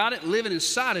God, you got it living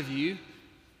inside of you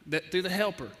through the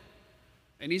helper.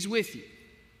 And he's with you.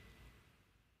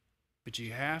 But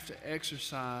you have to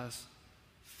exercise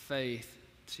faith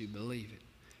to believe it.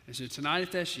 And so tonight,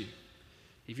 if that's you,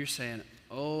 if you're saying,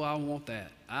 oh, I want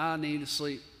that. I need to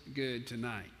sleep good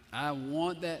tonight. I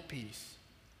want that peace.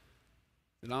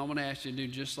 Then I want to ask you to do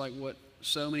just like what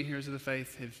so many heroes of the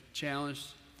faith have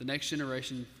challenged the next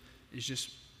generation, is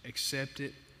just accept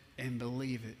it and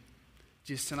believe it.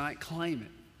 Just tonight, claim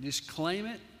it. Just claim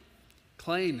it.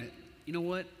 Claim it. You know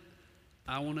what?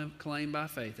 I want to claim by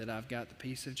faith that I've got the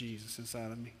peace of Jesus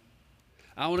inside of me.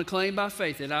 I want to claim by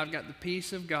faith that I've got the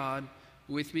peace of God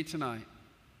with me tonight.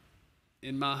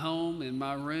 In my home, in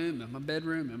my room, in my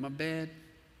bedroom, in my bed.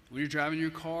 When you're driving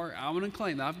your car, I want to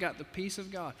claim that I've got the peace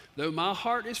of God. Though my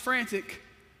heart is frantic,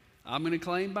 I'm going to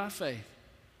claim by faith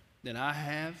that I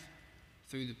have,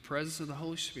 through the presence of the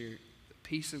Holy Spirit, the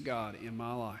peace of God in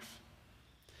my life.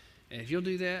 And if you'll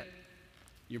do that,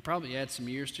 you'll probably add some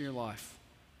years to your life.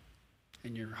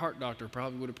 And your heart doctor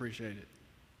probably would appreciate it.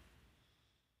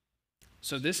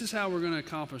 So this is how we're going to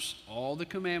accomplish all the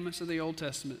commandments of the Old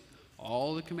Testament,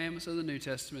 all the commandments of the New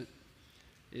Testament,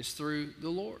 is through the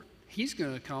Lord. He's going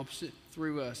to accomplish it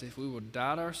through us if we will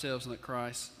die to ourselves and let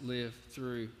Christ live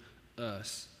through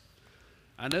us.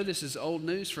 I know this is old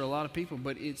news for a lot of people,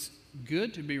 but it's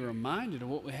good to be reminded of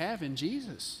what we have in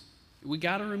Jesus. We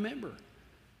got to remember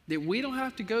that we don't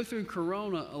have to go through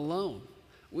Corona alone.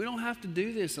 We don't have to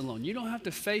do this alone. You don't have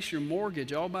to face your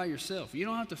mortgage all by yourself. You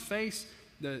don't have to face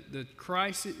the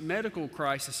medical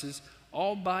crises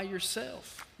all by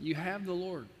yourself. You have the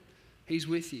Lord. He's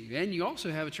with you. And you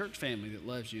also have a church family that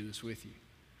loves you and is with you.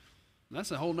 And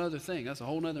that's a whole other thing. That's a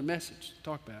whole other message to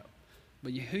talk about.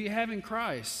 But who you have in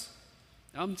Christ,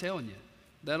 I'm telling you,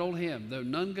 that old hymn, though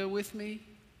none go with me,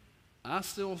 I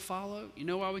still follow. You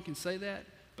know why we can say that?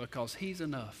 Because he's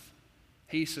enough.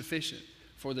 He's sufficient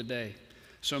for the day.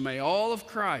 So may all of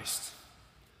Christ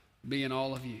be in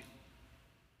all of you.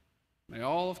 May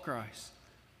all of Christ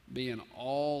be in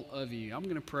all of you. I'm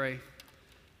going to pray,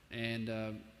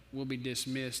 and we'll be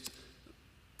dismissed.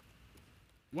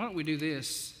 Why don't we do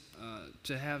this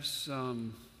to have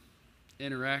some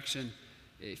interaction?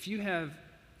 If you have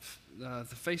the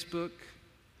Facebook,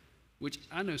 which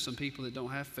I know some people that don't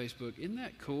have Facebook, isn't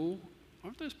that cool?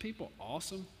 Aren't those people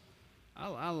awesome?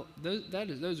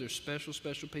 Those are special,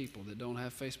 special people that don't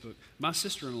have Facebook. My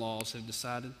sister-in-laws have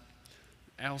decided,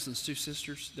 Allison's two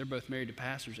sisters, they're both married to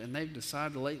pastors, and they've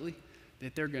decided lately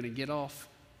that they're going to get off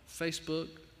Facebook,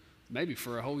 maybe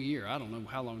for a whole year. I don't know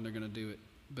how long they're going to do it.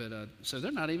 But so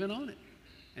they're not even on it.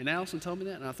 And Allison told me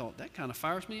that, and I thought, that kind of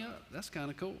fires me up. That's kind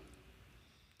of cool.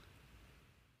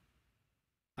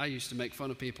 I used to make fun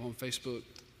of people on Facebook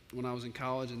when I was in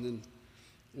college, and then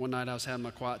one night I was having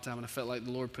my quiet time, and I felt like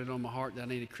the Lord put it on my heart that I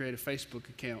needed to create a Facebook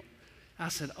account. I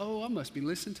said, oh, I must be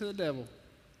listening to the devil.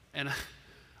 And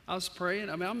I was praying.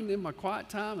 I mean, I'm in my quiet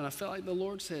time, and I felt like the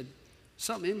Lord said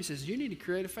something in me, says, you need to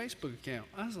create a Facebook account.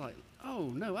 I was like,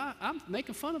 oh, no, I'm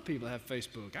making fun of people that have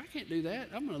Facebook. I can't do that.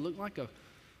 I'm going to look like a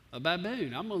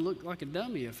baboon. I'm going to look like a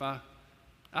dummy if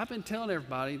I've been telling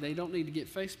everybody they don't need to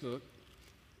get Facebook,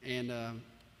 and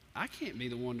I can't be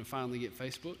the one to finally get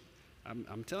Facebook.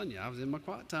 I'm telling you, I was in my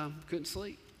quiet time, couldn't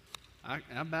sleep. I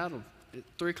battled. At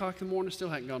 3 o'clock in the morning, still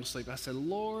hadn't gone to sleep. I said,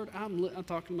 Lord, I'm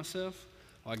talking to myself.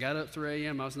 Well, I got up 3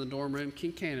 a.m. I was in the dorm room,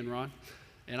 King Cannon, Ron,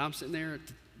 and I'm sitting there at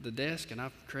the desk, and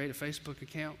I've created a Facebook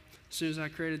account. As soon as I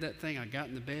created that thing, I got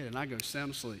in the bed, and I go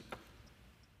sound asleep.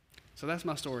 So that's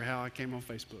my story, how I came on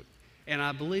Facebook. And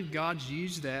I believe God's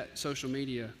used that social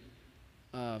media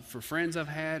for friends I've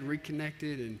had,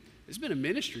 reconnected, and it's been a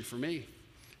ministry for me.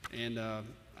 And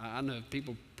I know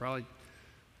people probably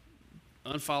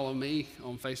unfollow me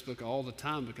on Facebook all the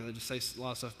time because I just say a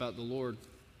lot of stuff about the Lord.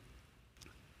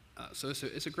 So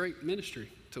it's a great ministry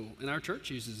tool, and our church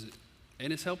uses it,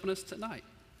 and it's helping us tonight.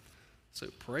 So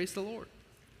praise the Lord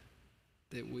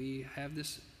that we have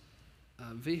this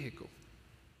vehicle.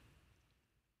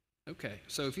 Okay,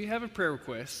 so if you have a prayer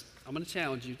request, I'm going to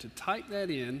challenge you to type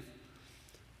that in.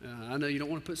 I know you don't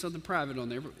want to put something private on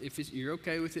there, but if you're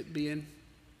okay with it being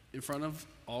in front of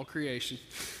all creation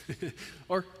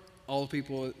or all the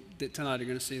people that tonight are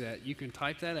going to see that, you can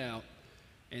type that out.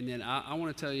 And then I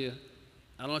want to tell you,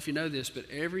 I don't know if you know this, but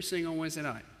every single Wednesday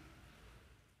night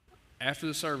after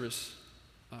the service,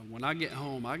 when I get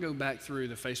home, I go back through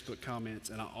the Facebook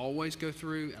comments, and I always go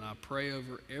through and I pray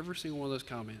over every single one of those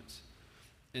comments.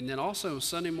 And then also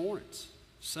Sunday mornings,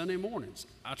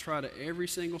 I try to every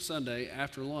single Sunday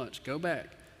after lunch go back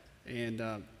and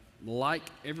like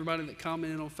everybody that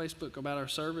commented on Facebook about our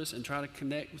service and try to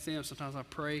connect with them. Sometimes I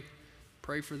pray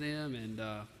for them, and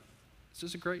It's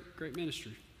just a great, great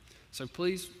ministry. So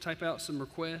please type out some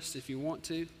requests if you want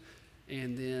to.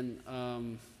 And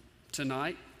then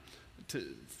tonight,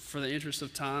 for the interest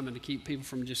of time and to keep people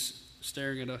from just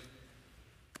staring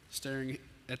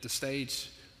at the stage,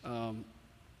 why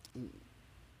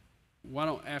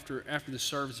don't after the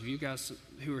service, if you guys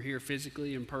who are here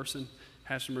physically in person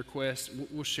have some requests,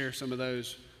 we'll share some of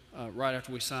those right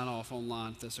after we sign off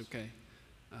online, if that's okay.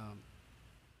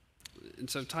 And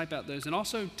so type out those, and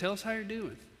also tell us how you're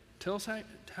doing. Tell us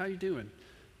how you're doing.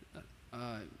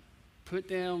 Put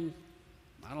down,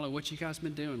 I don't know what you guys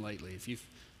been doing lately. If you've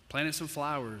planted some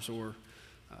flowers, or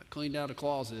cleaned out a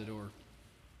closet, or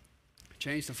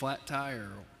changed a flat tire,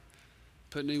 or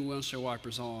put new windshield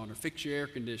wipers on, or fix your air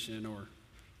conditioning, or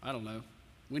I don't know.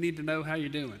 We need to know how you're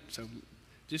doing. So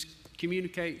just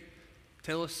communicate.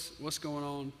 Tell us what's going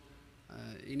on.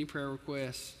 Any prayer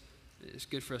requests. It's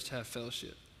good for us to have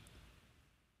fellowship.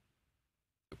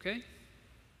 Okay?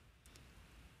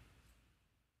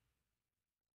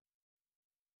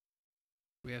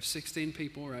 We have 16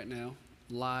 people right now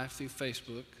live through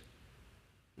Facebook.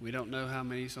 We don't know how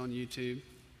many's on YouTube.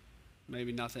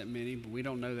 Maybe not that many, but we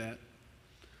don't know that.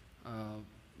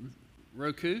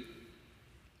 Roku,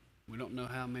 we don't know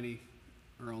how many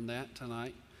are on that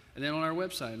tonight. And then on our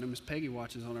website, I know Miss Peggy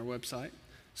watches on our website.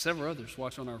 Several others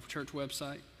watch on our church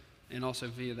website, and also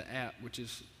via the app, which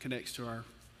connects to our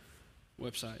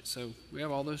website. So we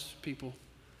have all those people.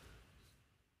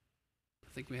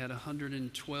 I think we had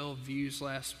 112 views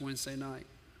last Wednesday night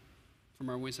from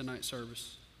our Wednesday night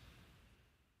service.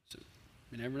 So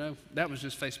you never know. That was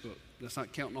just Facebook. That's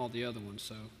not counting all the other ones.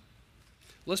 So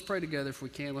let's pray together if we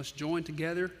can. Let's join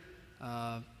together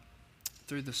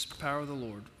through the power of the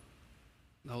Lord,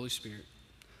 the Holy Spirit.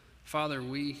 Father,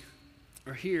 we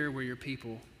are here. We're your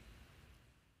people.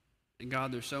 And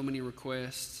God, there's so many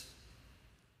requests.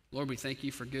 Lord, we thank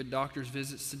you for good doctor's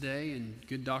visits today and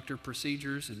good doctor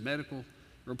procedures and medical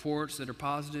reports that are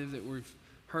positive that we've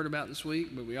heard about this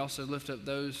week. But we also lift up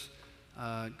those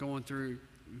going through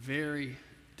very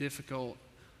difficult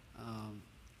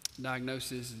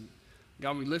diagnoses. And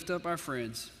God, we lift up our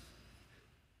friends.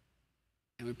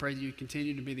 And we pray that you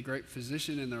continue to be the great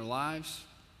physician in their lives.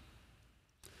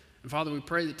 And Father, we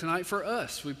pray that tonight for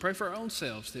us, we pray for our own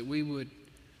selves, that we would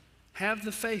have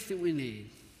the faith that we need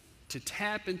to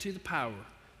tap into the power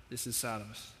that's inside of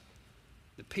us.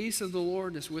 The peace of the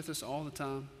Lord is with us all the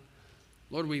time.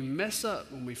 Lord, we mess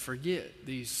up when we forget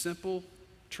these simple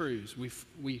truths.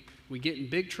 We get in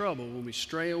big trouble when we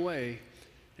stray away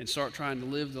and start trying to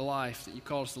live the life that you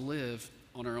call us to live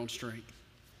on our own strength.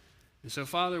 And so,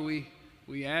 Father, we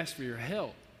ask for your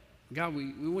help. God,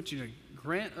 we want you to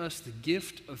grant us the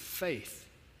gift of faith.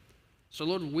 So,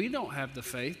 Lord, we don't have the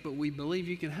faith, but we believe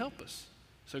you can help us.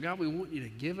 So, God, we want you to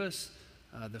give us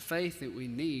the faith that we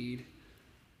need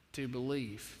to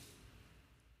believe.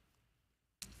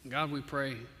 God, we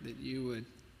pray that you would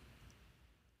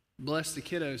bless the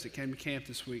kiddos that came to camp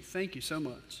this week. Thank you so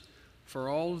much for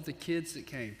all of the kids that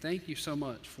came. Thank you so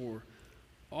much for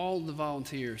all the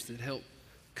volunteers that help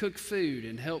cook food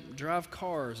and help drive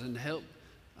cars and help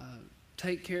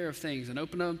take care of things and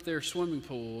open up their swimming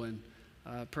pool and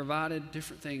provided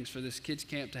different things for this kids'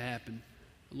 camp to happen.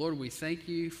 Lord, we thank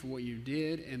you for what you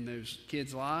did in those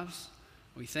kids' lives.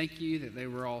 We thank you that they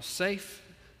were all safe.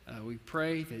 We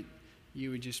pray that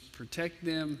you would just protect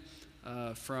them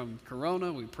from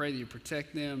corona. We pray that you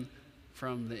protect them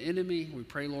from the enemy. We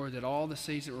pray, Lord, that all the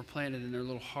seeds that were planted in their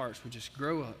little hearts would just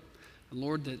grow up. And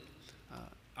Lord, that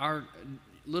our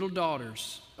little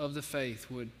daughters of the faith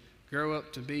would grow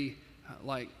up to be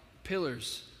like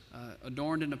pillars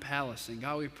adorned in a palace. And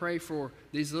God, we pray for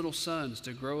these little sons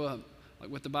to grow up like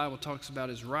what the Bible talks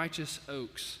about as righteous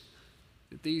oaks,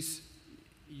 that these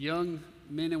young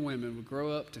men and women would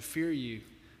grow up to fear you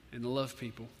and to love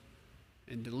people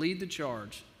and to lead the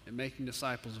charge in making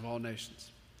disciples of all nations.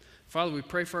 Father, we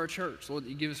pray for our church, Lord, that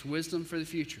you give us wisdom for the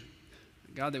future.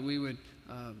 God, that we would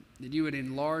that you would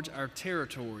enlarge our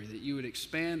territory, that you would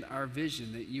expand our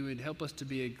vision, that you would help us to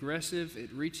be aggressive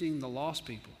at reaching the lost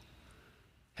people.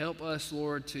 Help us,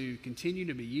 Lord, to continue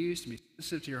to be used, to be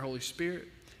sensitive to your Holy Spirit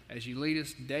as you lead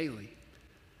us daily.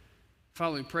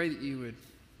 Father, we pray that you would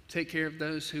take care of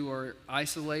those who are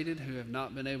isolated, who have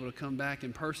not been able to come back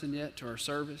in person yet to our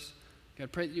service. God, I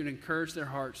pray that you would encourage their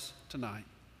hearts tonight.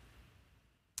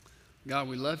 God,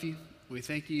 we love you. We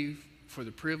thank you for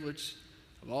the privilege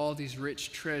of all these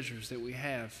rich treasures that we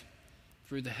have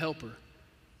through the helper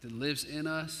that lives in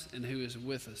us and who is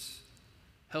with us.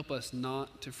 Help us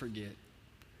not to forget.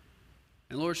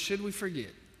 And Lord, should we forget,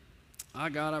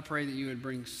 God, I pray that you would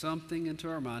bring something into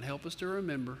our mind. Help us to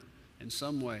remember in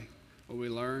some way what we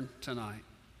learned tonight.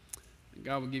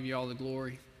 God will give you all the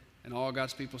glory. And all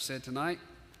God's people said tonight,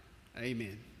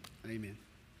 amen. Amen.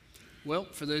 Well,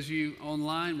 for those of you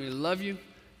online, we love you.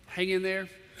 Hang in there.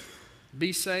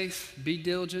 Be safe. Be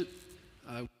diligent.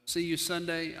 See you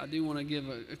Sunday. I do want to give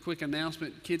a quick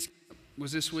announcement. Kids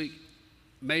was this week.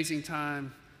 Amazing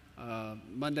time.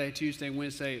 Monday, Tuesday,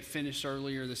 Wednesday. It finished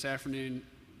earlier this afternoon.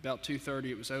 About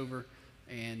 2:30 it was over.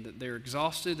 And they're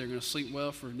exhausted. They're going to sleep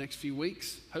well for the next few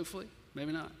weeks, hopefully.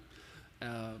 Maybe not.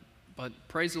 But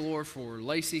praise the Lord for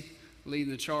Lacey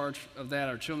leading the charge of that,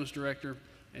 our children's director,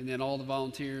 and then all the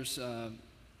volunteers.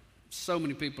 So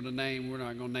many people to name. We're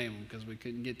not going to name them because we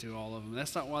couldn't get to all of them.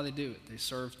 That's not why they do it. They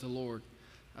serve the Lord.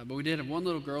 But we did have one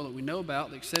little girl that we know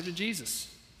about that accepted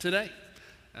Jesus today.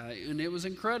 And it was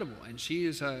incredible. And she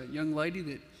is a young lady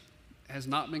that has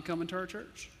not been coming to our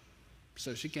church.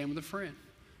 So she came with a friend.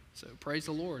 So praise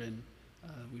the Lord. And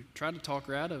we tried to talk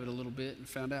her out of it a little bit and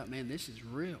found out, man, this is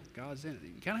real. God's in it.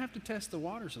 You kind of have to test the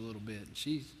waters a little bit. And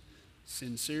she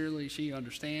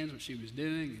understands what she was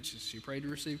doing. And she prayed to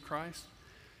receive Christ.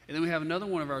 And then we have another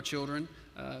one of our children,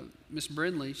 Miss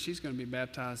Brindley. She's going to be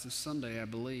baptized this Sunday, I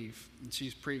believe. And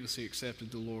she's previously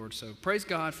accepted the Lord. So praise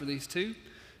God for these two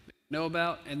that we know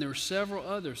about. And there are several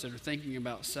others that are thinking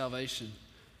about salvation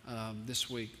this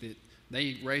week that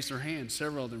they raised their hands.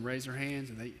 Several of them raised their hands,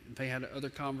 and they had other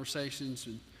conversations.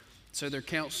 And so their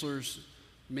counselors,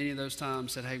 many of those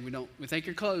times, said, hey, we think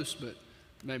you're close, but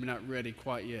maybe not ready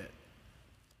quite yet.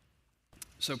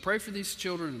 So pray for these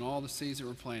children and all the seeds that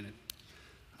were planted.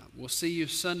 We'll see you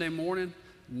Sunday morning,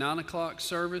 9 o'clock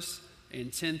service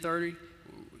and 10:30.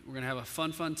 We're going to have a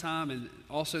fun time. And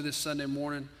also this Sunday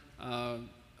morning,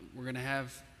 we're going to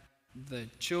have the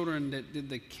children that did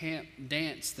the camp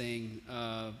dance thing.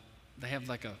 They have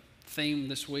like a theme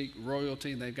this week,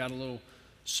 royalty. They've got a little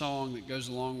song that goes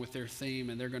along with their theme.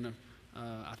 And they're going to,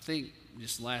 I think,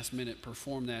 just last minute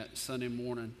perform that Sunday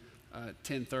morning at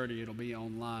 10:30. It'll be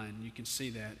online. You can see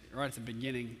that right at the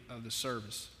beginning of the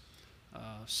service.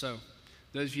 So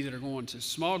those of you that are going to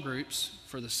small groups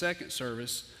for the second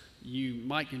service, you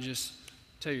might can just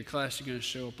tell your class you're going to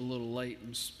show up a little late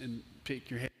and pick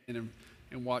your head in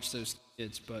and watch those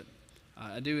kids. But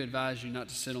I do advise you not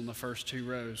to sit on the first two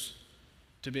rows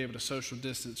to be able to social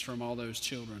distance from all those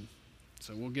children.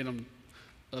 So we'll get them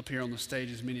up here on the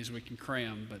stage as many as we can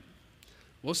cram. But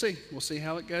we'll see. We'll see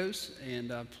how it goes.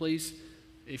 And please,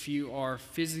 if you are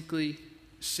physically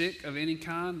sick of any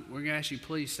kind, we're going to ask you,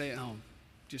 please stay at home.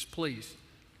 Just please.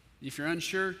 If you're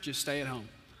unsure, just stay at home.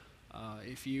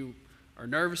 If you are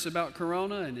nervous about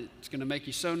Corona and it's going to make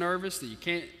you so nervous that you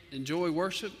can't enjoy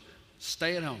worship,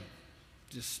 stay at home.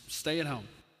 Just stay at home.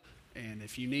 And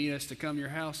if you need us to come to your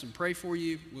house and pray for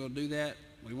you, we'll do that.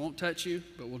 We won't touch you,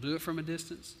 but we'll do it from a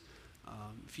distance.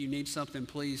 If you need something,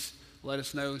 please let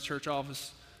us know. The church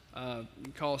office,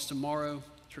 call us tomorrow.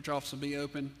 Church office will be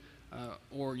open.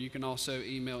 Or you can also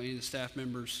email any of the staff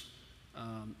members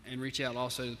and reach out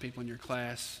also to the people in your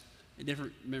class and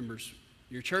different members.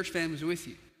 Your church family is with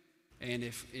you. And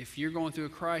if you're going through a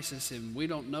crisis and we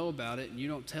don't know about it and you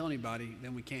don't tell anybody,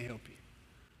 then we can't help you.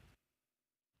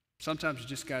 Sometimes you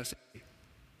just got to say,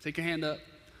 take your hand up.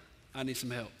 I need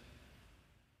some help.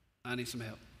 I need some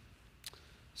help.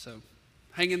 So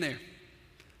hang in there.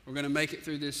 We're going to make it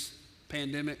through this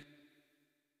pandemic.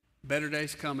 Better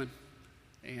days coming.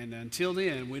 And until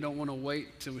then, we don't want to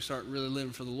wait till we start really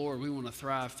living for the Lord. We want to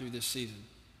thrive through this season.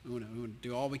 We want to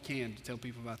do all we can to tell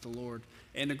people about the Lord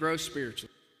and to grow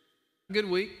spiritually. Good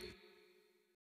week.